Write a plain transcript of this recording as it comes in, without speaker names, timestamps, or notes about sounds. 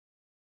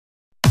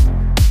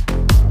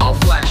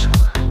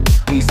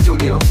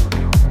studio.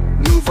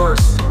 New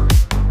verse.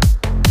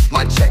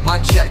 Mic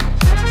check.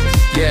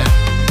 Yeah,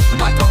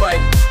 mic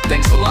alright,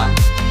 thanks a lot.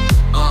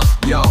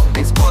 Yo,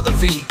 it's Brother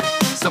V.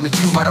 Some of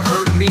you might have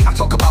heard of me. I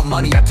talk about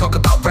money, I talk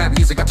about rap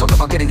music, I talk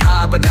about getting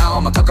high, but now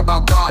I'ma talk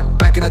about God.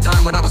 Back in a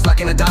time when I was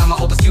lacking a dime, I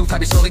hold this youth, I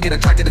be slowly get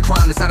attracted to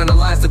crime. It's not in the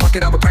lines, to buck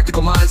it out with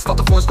practical minds. Fought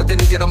the force, but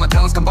didn't get all my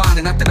talents combined.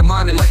 And after the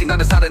mind, and lightning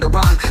decided to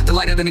rhyme.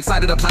 Delighted and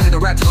excited, I planted a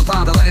rap till I'm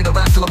prime. Delighted to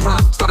rap till I'm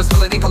prime. Started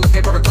spilling ink on the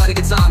paper, reply to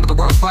get signed. But the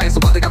world's biased, so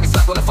why they got me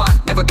slapped with a fine?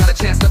 Never got a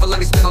chance, never let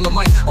me spin on the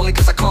mic. Only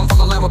cause I come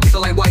from a land where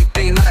people ain't white.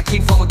 They ain't not, I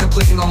keep flowing,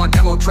 completing all my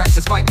demo tracks.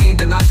 Despite being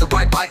denied the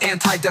right by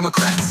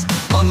anti-democrats.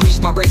 Unleash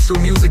my race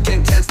through music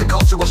intense. The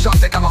cultural shock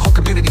that got my whole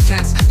community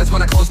tense. That's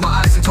when I close my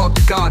eyes and talk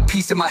to God.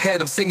 Peace in my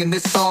head, I'm singing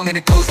this song and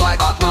it goes like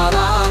Aathma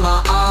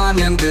Raama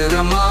Anand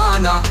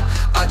Ramana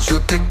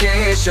Achyut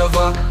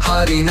Keshava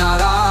Hari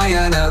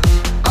Narayana.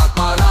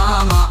 Aathma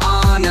Raama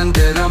Anand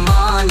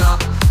Ramana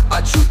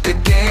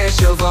Achyut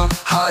Keshava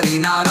Hari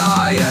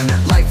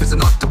Narayana. Life is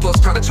an octopus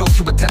trying to choke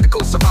you with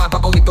tentacles. Survived by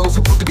only those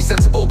who prove to be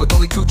sensible, with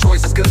only two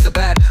choices, good or the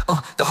bad.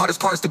 The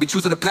hardest part is to be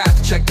choosing the path.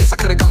 Check this, I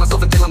could've got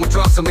myself in dealing with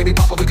drugs. So maybe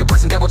Papa, we could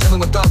press and devil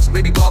chilling with thugs.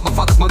 Maybe blow up my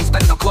father's money,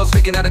 spending on clothes,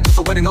 faking attitudes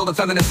for winning all the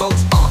feminine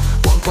votes.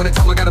 One point in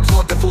time I got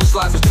absorbed in foolish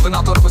lies. Was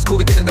juvenile, thought it was cool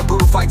to get into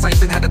brutal fights. I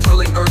even had the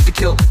thrilling urge to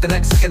kill. The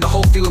next second the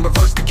whole feeling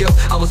reversed to kill.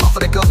 I was off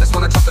of the gun, that's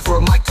when I dropped it for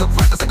a mic. Took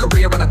rap as a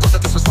career and I thought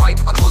that this was right.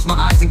 I closed my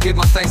eyes and give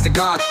my thanks to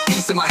God.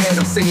 Peace in my head,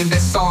 I'm singing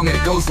this song and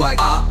it goes like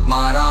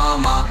Aathma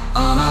Raama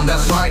Anand.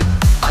 That's right,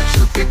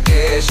 Achyut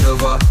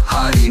Keshava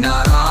Hari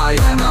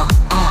Narayana.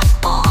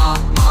 Aathma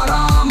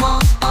Raama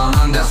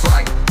Anand. That's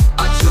right,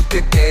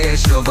 Achyut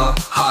Keshava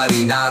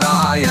Hari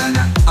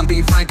Narayana. I'm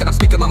being frank and I'm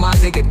speaking my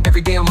mind naked. Every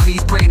day on my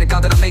knees praying to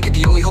God that I make it.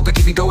 The only hope that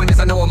keeps me going is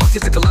I know I'm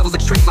autistic to levels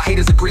extreme. My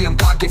haters agree I'm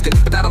God gifted,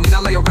 but that don't mean I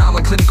lay around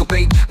like clinical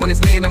bait. When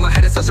it's mayhem in my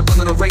head, it's such a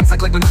bundle of rates.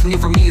 Like when nothing new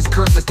for me is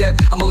cursed as dead.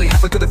 I'm only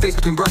halfway through the phase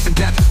between birth and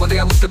death. One day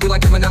I wish to be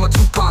like Eminem or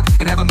Tupac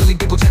and have a million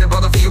people chanting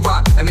Brother V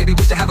rock. And maybe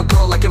wish to have a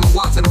girl like Emma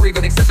Watson, or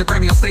even accept a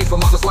Grammy on stage while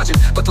mom was watching.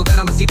 But till then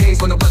I'ma see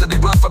days when the weather be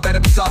rough. I better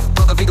be tough,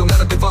 Brother V don't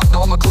never give up.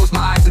 Now I'ma close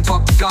my eyes and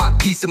talk to God.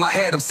 Peace in my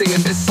head, I'm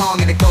singing this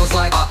song and it goes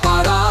like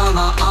Aathma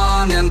Raama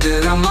Anand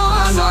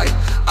Ramana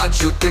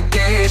Achyut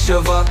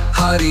Keshava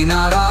Hari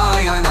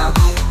Narayana.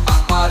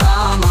 Aathma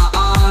Raama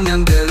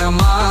Anand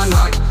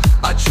Ramana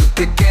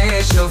Achyut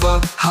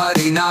Keshava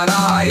Hari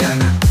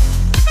Narayana.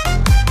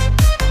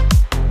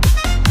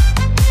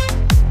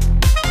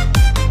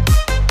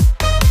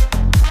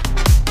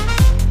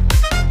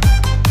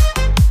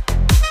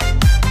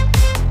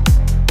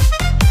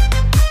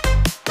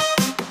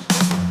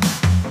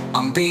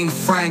 I'm being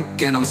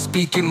frank and I'm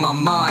speaking my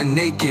mind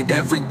naked.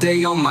 Every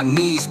day on my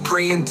knees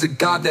praying to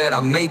God that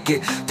I make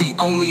it. The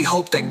only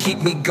hope that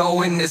keep me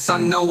going is I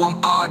know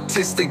I'm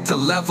artistic to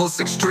levels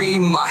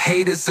extreme. My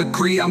haters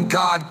agree I'm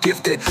God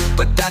gifted,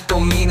 but that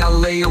don't mean I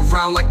lay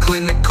around like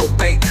clinical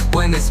bait.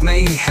 When it's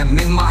mayhem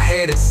in my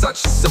head, it's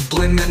such a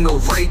subliminal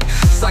rate.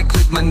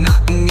 Cyclic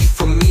monotony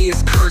for me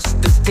is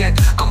cursed as dead.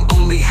 I'm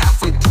only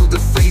halfway through the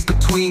phase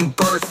between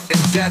birth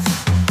and death.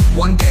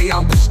 One day I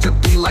wish to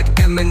be like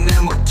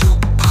Eminem or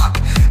Tupac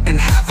and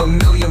have a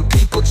million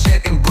people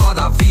chanting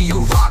Brother V you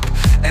rock.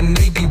 And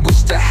maybe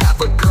wish to have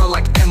a girl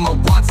like Emma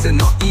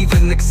Watson, or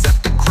even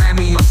accept a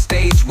Grammy on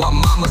stage while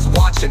mama's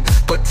watching.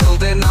 But till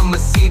then I'ma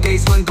see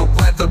days when the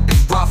weather be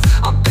rough.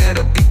 I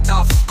better be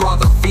tough,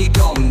 Brother V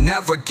don't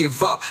never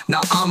give up.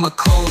 Now I'ma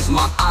close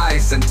my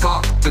eyes and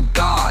talk to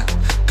God.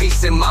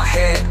 Peace in my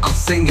head, I'm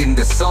singing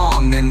this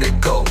song and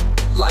it go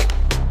like